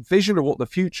their vision of what the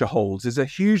future holds is a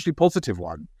hugely positive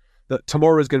one. That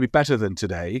tomorrow is going to be better than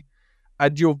today.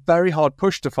 And you're very hard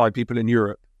pushed to find people in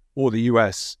Europe or the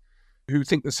US who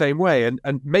think the same way. And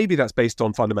maybe that's based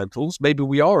on fundamentals. Maybe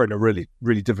we are in a really,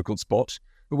 really difficult spot.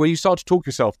 But when you start to talk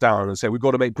yourself down and say, we've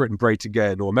got to make Britain great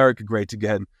again, or America great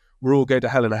again, we're all going to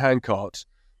hell in a handcart,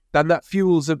 then that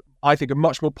fuels, I think, a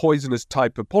much more poisonous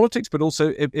type of politics, but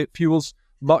also it fuels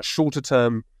much shorter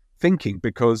term thinking,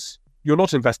 because you're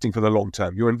not investing for the long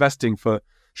term. You're investing for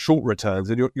short returns,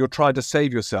 and you're trying to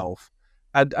save yourself.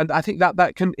 And I think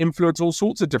that can influence all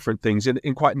sorts of different things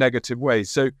in quite negative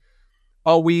ways. So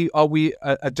are we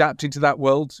adapting to that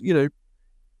world?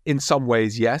 In some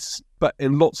ways, yes, but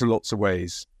in lots and lots of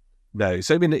ways, no.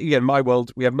 So again, my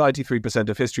world, we have 93%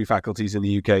 of history faculties in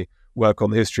the UK work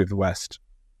on the history of the West.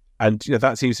 And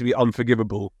that seems to be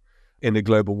unforgivable in a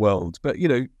global world. But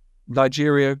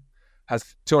Nigeria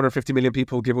has 250 million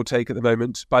people, give or take, at the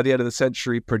moment. By the end of the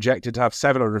century, projected to have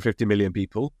 750 million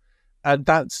people. And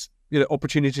that's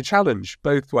opportunity to challenge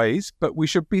both ways, but we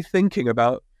should be thinking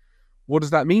about what does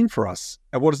that mean for us,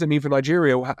 and what does it mean for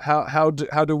Nigeria? How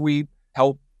do we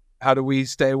help? How do we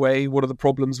stay away? What are the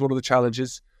problems? What are the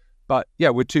challenges? But yeah,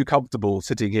 we're too comfortable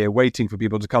sitting here waiting for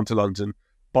people to come to London,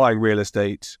 buying real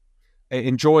estate,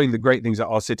 enjoying the great things at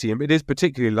our city, and it is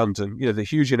particularly London. The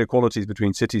huge inequalities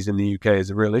between cities in the UK is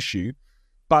a real issue,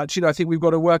 But, I think we've got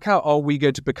to work out, are we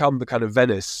going to become the kind of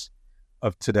Venice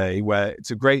of today, where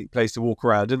it's a great place to walk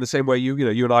around? In the same way you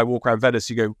and I walk around Venice,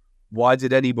 you go, why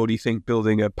did anybody think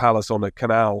building a palace on a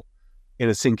canal in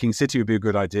a sinking city would be a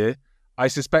good idea? I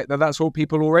suspect that that's what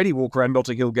people already walk around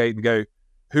Notting Hill Gate and go,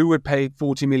 who would pay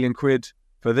 40 million quid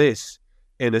for this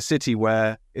in a city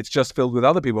where it's just filled with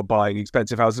other people buying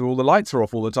expensive houses, all the lights are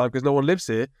off all the time because no one lives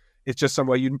here. It's just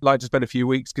somewhere you'd like to spend a few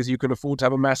weeks because you can afford to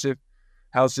have a massive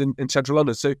house in central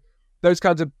London. So those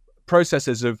kinds of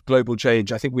processes of global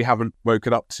change, I think we haven't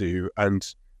woken up to. And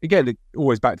again,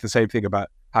 always back to the same thing about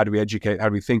how do we educate, how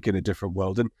do we think in a different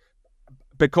world? And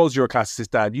because you're a classicist,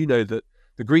 Dan, you know that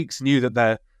the Greeks knew that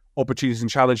their opportunities and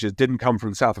challenges didn't come from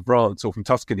the south of France or from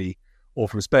Tuscany or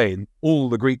from Spain. All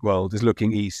the Greek world is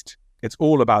looking east. It's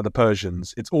all about the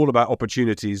Persians. It's all about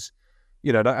opportunities.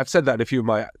 And I've said that in a few of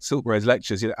my Silk Road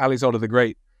lectures. Alexander the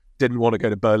Great didn't want to go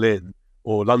to Berlin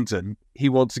or London. He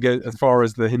wanted to go as far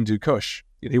as the Hindu Kush.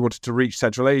 He wanted to reach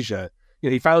Central Asia.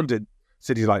 He founded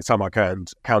cities like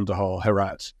Samarkand, Kandahar,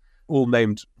 Herat, all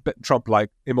named Trump-like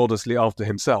immodestly after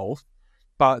himself.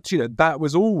 But, that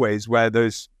was always where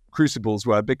those crucibles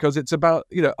were, because it's about,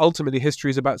 ultimately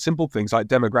history is about simple things like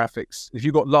demographics. If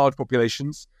you've got large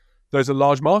populations, those are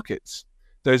large markets.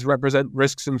 Those represent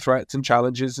risks and threats and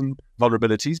challenges and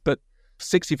vulnerabilities. But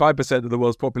 65% of the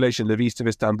world's population live east of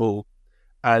Istanbul.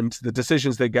 And the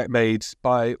decisions that get made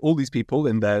by all these people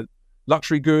in their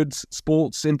luxury goods,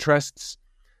 sports interests,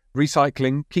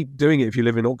 recycling, keep doing it if you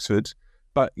live in Oxford.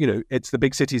 But, it's the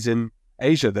big cities in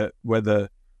Asia where the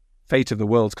fate of the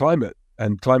world's climate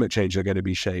and climate change are going to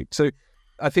be shaped. So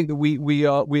I think that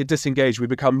we're disengaged. We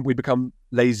become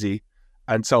lazy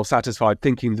and self-satisfied,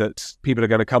 thinking that people are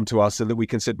going to come to us and that we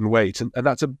can sit and wait. And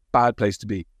that's a bad place to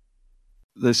be.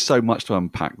 There's so much to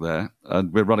unpack there,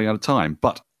 and we're running out of time.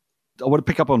 But I want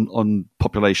to pick up on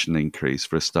population increase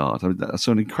for a start. I mean, that's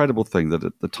an incredible thing that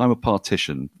at the time of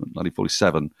partition,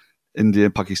 1947, India,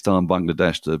 Pakistan,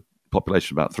 Bangladesh, the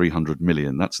population of about 300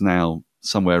 million. That's now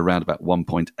somewhere around about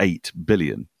 1.8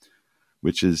 billion,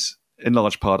 which is in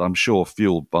large part, I'm sure,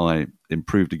 fueled by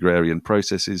improved agrarian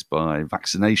processes, by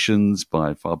vaccinations,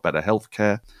 by far better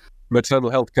healthcare.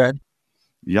 Maternal healthcare.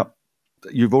 Yep.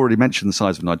 You've already mentioned the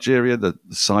size of Nigeria, the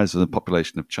size of the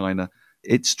population of China.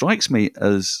 It strikes me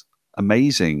as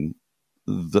amazing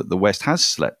that the West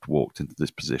has walked into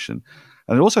this position.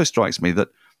 And it also strikes me that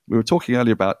we were talking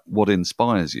earlier about what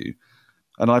inspires you.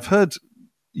 And I've heard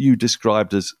you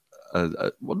described as,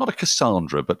 well, not a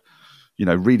Cassandra, but,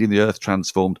 reading The Earth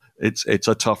Transformed, it's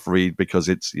a tough read because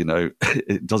it's,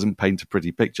 it doesn't paint a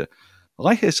pretty picture.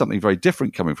 I hear something very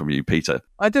different coming from you, Peter.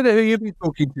 I don't know who you've been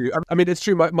talking to. I mean, it's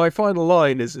true. My final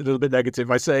line is a little bit negative.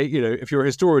 I say, if you're a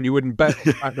historian, you wouldn't bet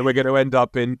that we're going to end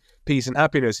up in peace and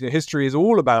happiness. History is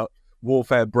all about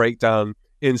warfare, breakdown,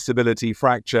 instability,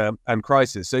 fracture, and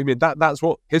crisis. So, that's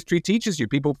what history teaches you.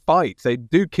 People fight. They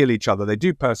do kill each other. They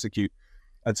do persecute,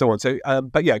 and so on. So,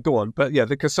 but yeah, go on. But yeah,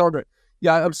 the Cassandra.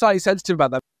 Yeah, I'm slightly sensitive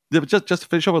about that. Yeah, but just to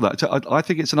finish off with that, I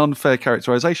think it's an unfair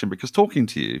characterization, because talking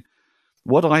to you,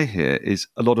 what I hear is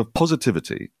a lot of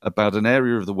positivity about an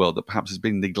area of the world that perhaps has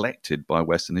been neglected by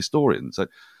Western historians. So,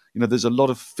 there's a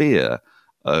lot of fear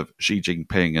of Xi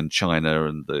Jinping and China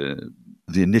and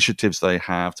the initiatives they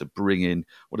have to bring in,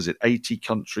 80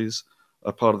 countries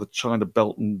are part of the China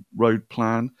Belt and Road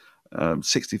Plan,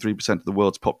 63% of the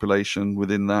world's population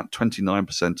within that,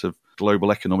 29% of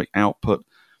global economic output.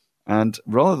 And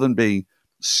rather than being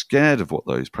scared of what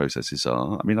those processes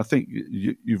are, I mean, I think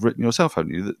you've written yourself,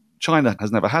 haven't you, that China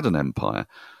has never had an empire,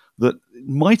 that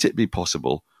might it be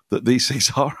possible that these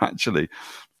things are actually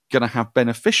going to have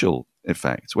beneficial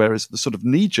effects, whereas the sort of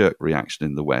knee-jerk reaction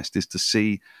in the West is to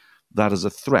see that as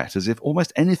a threat, as if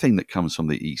almost anything that comes from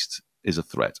the East is a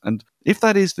threat. And if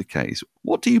that is the case,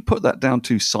 what do you put that down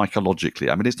to psychologically?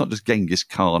 I mean, it's not just Genghis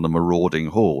Khan and marauding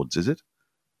hordes, is it?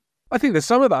 I think there's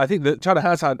some of that. I think that China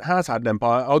has had an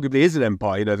empire, arguably is an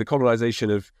empire. The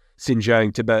colonization of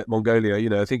Xinjiang, Tibet,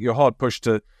 Mongolia. I think you're hard pushed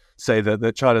to say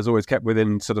that China's always kept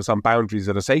within sort of some boundaries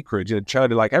that are sacred.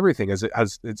 China, like everything, as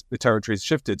the territories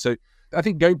shifted. So I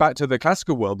think going back to the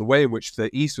classical world, the way in which the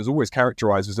East was always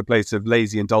characterized as a place of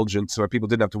lazy indulgence, where people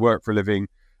didn't have to work for a living,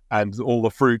 and all the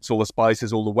fruits, all the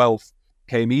spices, all the wealth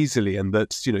came easily, and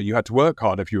that you had to work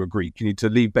hard if you were Greek. You need to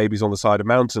leave babies on the side of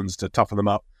mountains to toughen them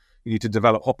up. You need to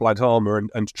develop hoplite armor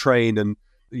and train, and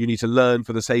you need to learn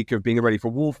for the sake of being ready for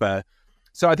warfare.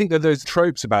 So I think that those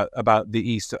tropes about the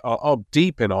East are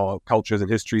deep in our cultures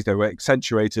and histories. They were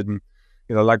accentuated, and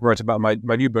like I wrote about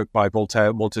my new book by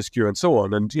Voltaire, Montesquieu, and so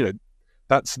on. And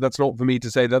that's not for me to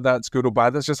say that that's good or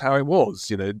bad. That's just how it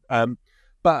was.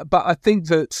 But I think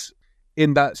that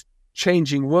in that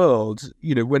changing world,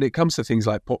 when it comes to things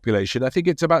like population, I think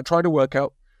it's about trying to work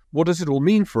out what does it all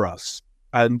mean for us,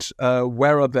 and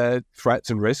where are there threats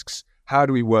and risks? How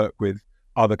do we work with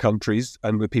other countries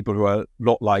and with people who are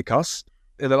not like us?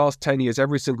 In the last 10 years,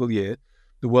 every single year,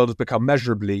 the world has become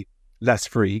measurably less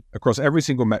free across every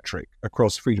single metric,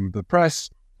 across freedom of the press,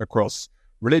 across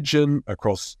religion,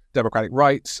 across democratic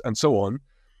rights, and so on.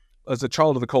 As a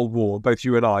child of the Cold War, both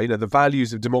you and I, the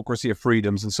values of democracy, of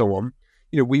freedoms, and so on,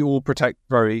 we all protect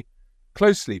very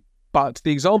closely. But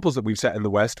the examples that we've set in the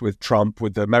West with Trump,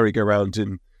 with the merry-go-round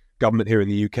in government here in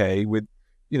the UK, with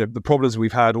the problems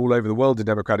we've had all over the world in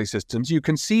democratic systems, you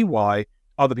can see why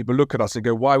other people look at us and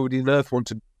go, why would on earth want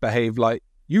to behave like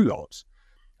you lot?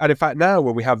 And in fact, now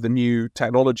when we have the new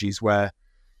technologies where,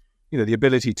 the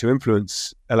ability to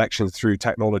influence elections through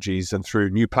technologies and through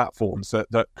new platforms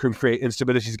that can create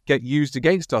instabilities get used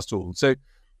against us all. So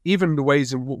even the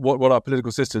ways in what our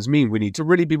political systems mean, we need to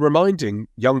really be reminding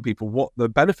young people what the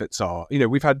benefits are.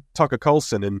 We've had Tucker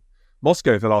Carlson in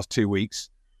Moscow for the last 2 weeks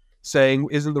saying,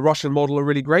 isn't the Russian model a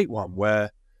really great one, where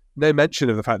no mention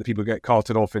of the fact that people get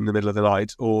carted off in the middle of the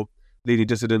night, or leading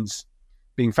dissidents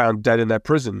being found dead in their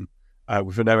prison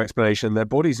with no explanation, their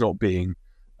bodies not being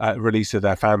released to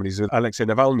their families, with Alexei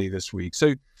Navalny this week.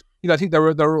 So, I think there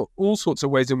are all sorts of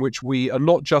ways in which we are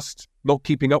not just not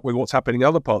keeping up with what's happening in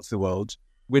other parts of the world,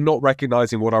 we're not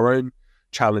recognizing what our own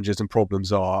challenges and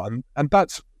problems are. And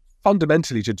that's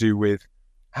fundamentally to do with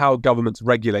how governments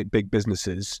regulate big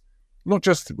businesses, not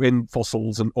just in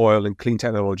fossils and oil and clean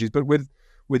technologies, but with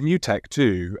new tech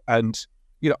too. And,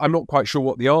 I'm not quite sure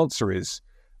what the answer is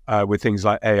with things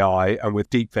like AI and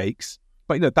with deepfakes,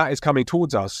 but, that is coming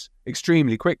towards us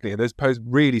extremely quickly. And those pose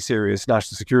really serious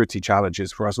national security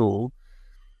challenges for us all,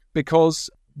 because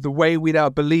the way we now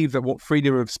believe that what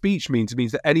freedom of speech means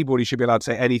that anybody should be allowed to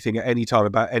say anything at any time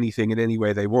about anything in any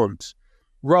way they want,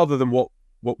 rather than what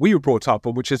we were brought up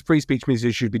on, which is free speech means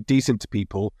you should be decent to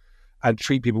people and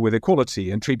treat people with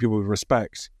equality and treat people with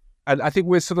respect. And I think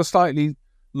we're sort of slightly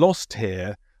lost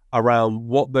here around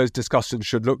what those discussions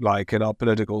should look like in our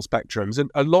political spectrums.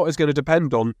 And a lot is going to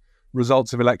depend on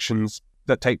results of elections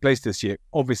that take place this year.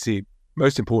 Obviously,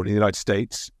 most importantly, in the United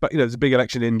States. But, there's a big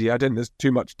election in India. I don't think there's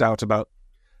too much doubt about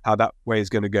how that way is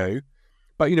going to go.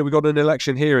 But, we've got an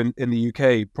election here in the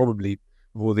UK probably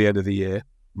before the end of the year,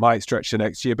 might stretch to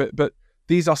next year. But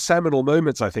these are seminal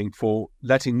moments, I think, for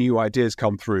letting new ideas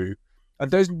come through. And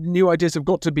those new ideas have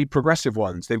got to be progressive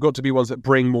ones. They've got to be ones that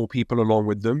bring more people along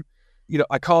with them.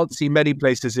 I can't see many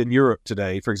places in Europe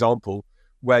today, for example,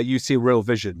 where you see real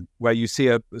vision, where you see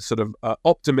a sort of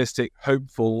optimistic,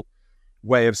 hopeful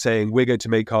way of saying we're going to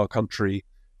make our country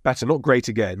better, not great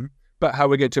again, but how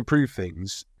we're going to improve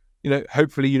things.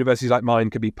 Hopefully universities like mine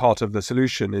could be part of the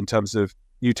solution in terms of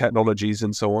new technologies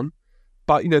and so on.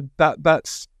 But,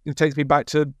 that's it takes me back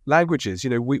to languages.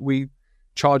 We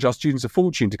charge our students a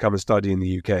fortune to come and study in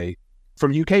the UK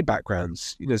from UK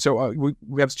backgrounds. So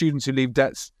we have students who leave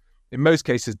debts, in most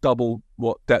cases, double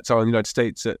what debts are in the United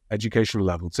States at educational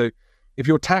level. So if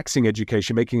you're taxing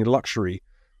education, making it a luxury,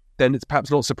 then it's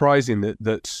perhaps not surprising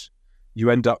that you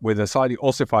end up with a slightly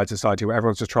ossified society where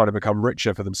everyone's just trying to become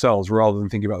richer for themselves rather than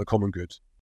thinking about the common good.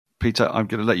 Peter, I'm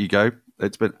going to let you go.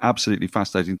 It's been absolutely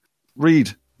fascinating.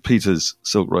 Read Peter's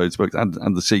Silk Roads book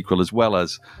and the sequel, as well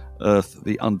as Earth,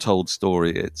 the Untold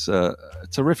Story. It's a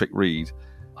terrific read.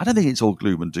 I don't think it's all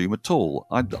gloom and doom at all.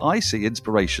 I see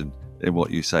inspiration in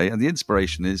what you say, and the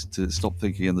inspiration is to stop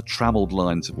thinking in the trammelled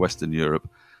lines of Western Europe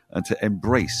and to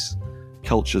embrace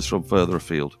cultures from further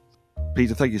afield.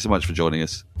 Peter, thank you so much for joining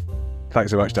us.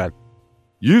 Thanks so much, Dan.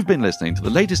 You've been listening to the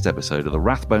latest episode of the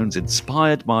Rathbones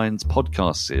Inspired Minds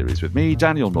podcast series with me,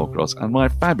 Daniel Norcross, and my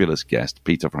fabulous guest,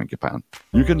 Peter Frankopan.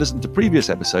 You can listen to previous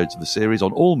episodes of the series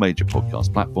on all major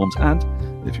podcast platforms, and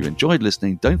if you enjoyed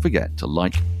listening, don't forget to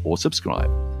like or subscribe.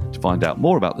 To find out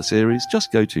more about the series,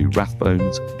 just go to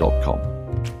rathbones.com.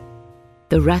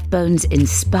 The Rathbones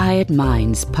Inspired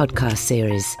Minds podcast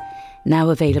series,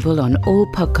 now available on all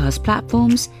podcast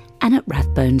platforms and at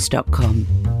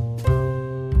rathbones.com.